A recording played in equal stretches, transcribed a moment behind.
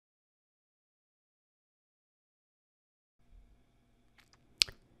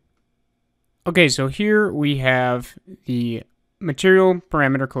Okay, so here we have the material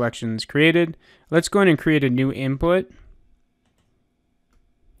parameter collections created. Let's go in and create a new input.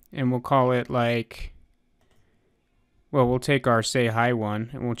 And we'll call it like, well, we'll take our say hi one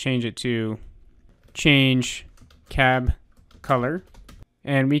and we'll change it to change cab color.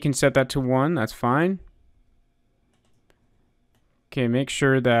 And we can set that to 1, that's fine. Okay, make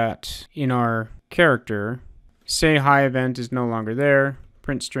sure that in our character, say hi event is no longer there.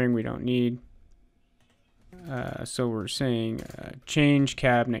 Print string we don't need. So we're saying change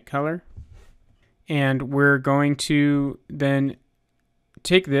cabinet color. And we're going to then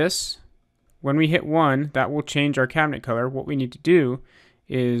take this. When we hit 1, that will change our cabinet color. What we need to do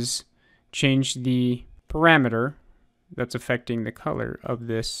is change the parameter that's affecting the color of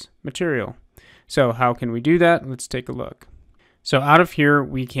this material. So how can we do that? Let's take a look. So out of here,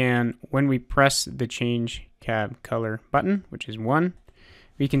 we can, when we press the change cab color button, which is 1,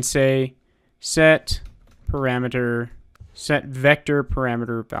 we can say set parameter, set vector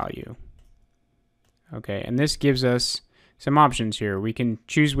parameter value. Okay, and this gives us some options here. We can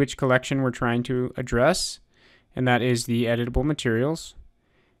choose which collection we're trying to address, and that is the editable materials.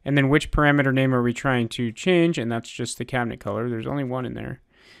 And then which parameter name are we trying to change, and that's just the cabinet color. There's only 1 in there.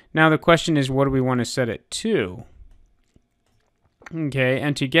 Now the question is, what do we want to set it to? Okay,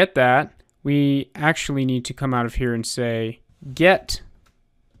 and to get that, we actually need to come out of here and say get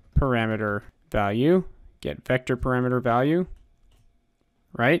parameter value, get vector parameter value,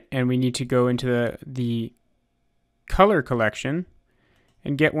 right? And we need to go into the color collection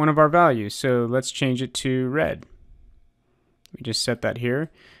and get one of our values. So let's change it to red. We just set that here.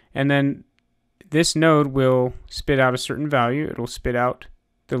 And then this node will spit out a certain value. It'll spit out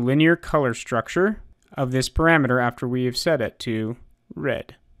the linear color structure of this parameter after we have set it to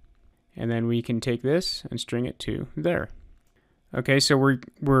red. And then we can take this and string it to there. Okay, so we're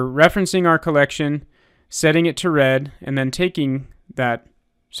referencing our collection, setting it to red, and then taking that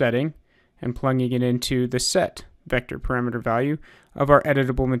setting and plugging it into the set vector parameter value of our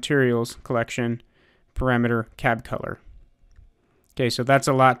editable materials collection parameter cab color. Okay, so that's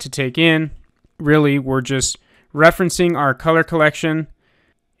a lot to take in. Really, we're just referencing our color collection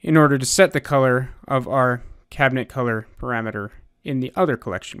in order to set the color of our cabinet color parameter in the other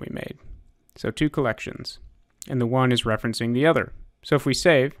collection we made. So 2 collections, and the one is referencing the other. So if we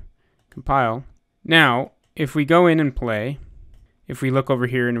save, compile, now if we go in and play, if we look over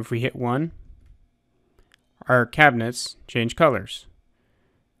here and if we hit 1, our cabinets change colors,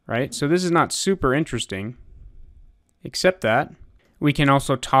 right? So this is not super interesting, except that we can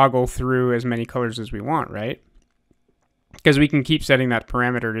also toggle through as many colors as we want, right? Because we can keep setting that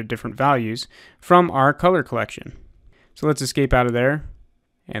parameter to different values from our color collection. So let's escape out of there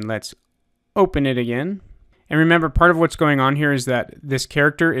and let's open it again. And remember, part of what's going on here is that this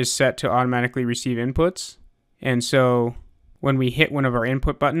character is set to automatically receive inputs. And so when we hit one of our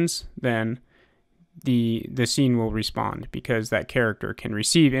input buttons, then the scene will respond because that character can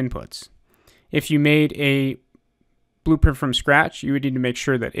receive inputs. If you made a blueprint from scratch, you would need to make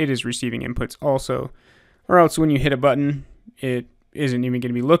sure that it is receiving inputs also, or else when you hit a button, it isn't even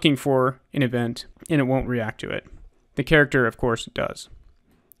going to be looking for an event and it won't react to it. The character, of course, does.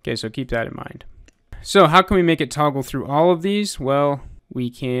 Okay, so keep that in mind. So how can we make it toggle through all of these? Well,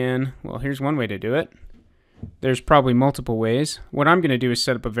 here's one way to do it. There's probably multiple ways. What I'm going to do is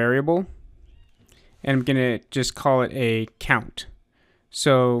set up a variable, and I'm going to just call it a count.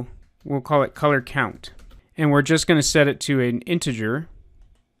 So we'll call it color count. And we're just going to set it to an integer,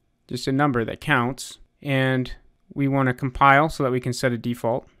 just a number that counts. And we want to compile so that we can set a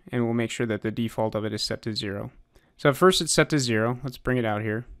default, and we'll make sure that the default of it is set to 0. So at first it's set to 0. Let's bring it out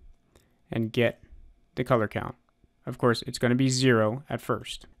here and get the color count. Of course, it's going to be 0 at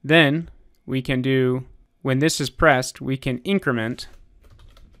first. Then we can do, when this is pressed, we can increment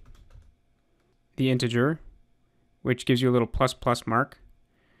the integer, which gives you a little plus plus mark.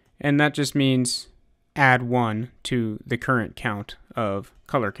 And that just means add 1 to the current count of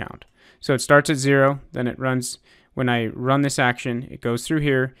color count. So it starts at 0, then it runs, when I run this action, it goes through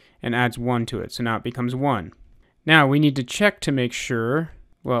here and adds 1 to it. So now it becomes 1. Now we need to check to make sure,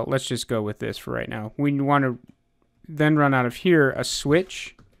 well, let's just go with this for right now. We want to then run out of here a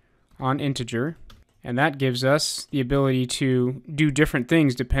switch on integer, and that gives us the ability to do different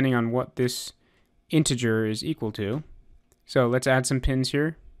things depending on what this integer is equal to. So let's add some pins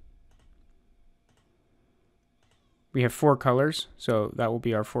here. We have 4 colors, so that will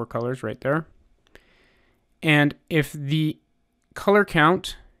be our 4 colors right there. And if the color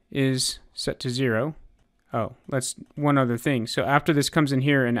count is set to 0, that's one other thing. So after this comes in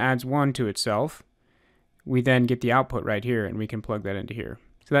here and adds 1 to itself, we then get the output right here, and we can plug that into here.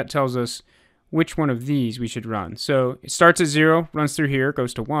 So that tells us which one of these we should run. So it starts at 0, runs through here,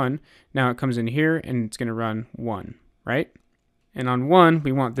 goes to 1. Now it comes in here, and it's going to run 1, right? And on 1,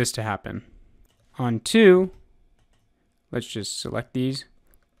 we want this to happen. On 2, let's just select these,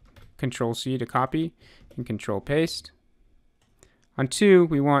 Control-C to copy, and Control-Paste. On 2,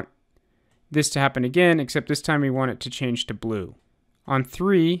 we want this to happen again, except this time we want it to change to blue. On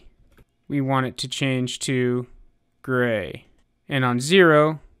 3, we want it to change to gray. And on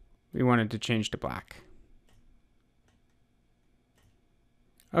 0, we want it to change to black.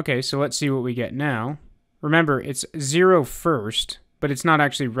 Okay, so let's see what we get now. Remember, it's 0 first, but it's not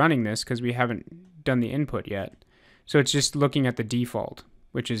actually running this because we haven't done the input yet. So it's just looking at the default,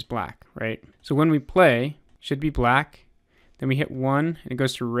 which is black, right? So when we play, it should be black. Then we hit 1, and it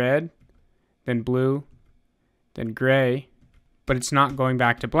goes to red, then blue, then gray, but it's not going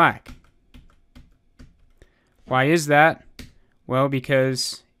back to black. Why is that? Well,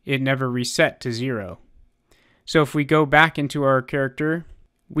 because it never reset to 0. So if we go back into our character,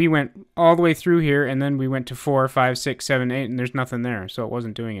 we went all the way through here, and then we went to 4, 5, 6, 7, 8, and there's nothing there, so it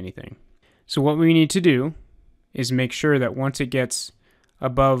wasn't doing anything. So what we need to do is make sure that once it gets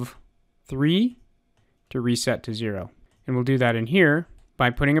above 3, to reset to 0. And we'll do that in here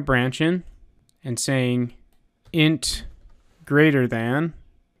by putting a branch in and saying int greater than.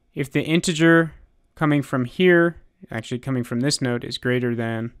 If the integer coming from here, actually coming from this node, is greater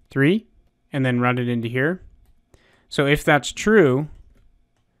than 3, and then run it into here. So if that's true,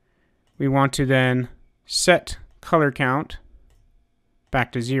 we want to then set color count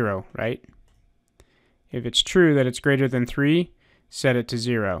back to 0, right? If it's true that it's greater than 3, set it to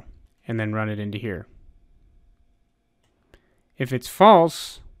 0, and then run it into here. If it's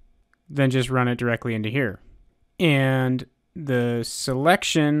false, then just run it directly into here. And the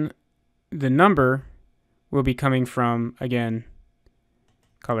selection, the number, will be coming from, again,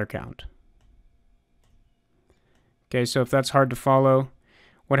 color count. Okay, so if that's hard to follow,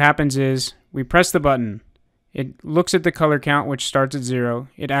 what happens is we press the button. It looks at the color count, which starts at 0.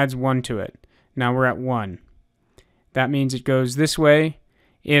 It adds 1 to it. Now we're at 1. That means it goes this way.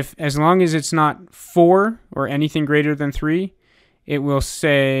 As long as it's not 4 or anything greater than 3, it will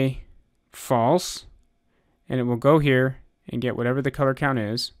say false, and it will go here and get whatever the color count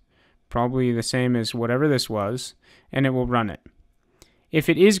is, probably the same as whatever this was, and it will run it. If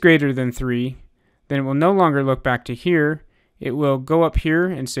it is greater than 3, then it will no longer look back to here. It will go up here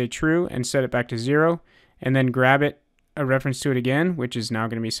and say true and set it back to 0, and then grab it, a reference to it again, which is now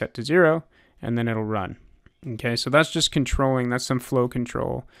going to be set to 0, and then it'll run. Okay, so that's just controlling, that's some flow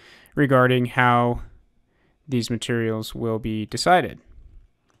control regarding how these materials will be decided.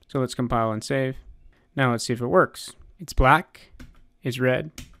 So let's compile and save. Now let's see if it works. It's black, it's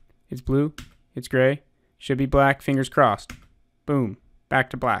red, it's blue, it's gray, should be black, fingers crossed. Boom, back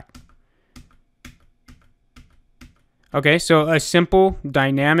to black. Okay, so a simple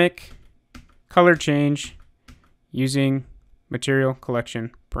dynamic color change using material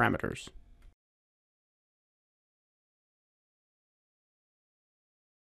collection parameters.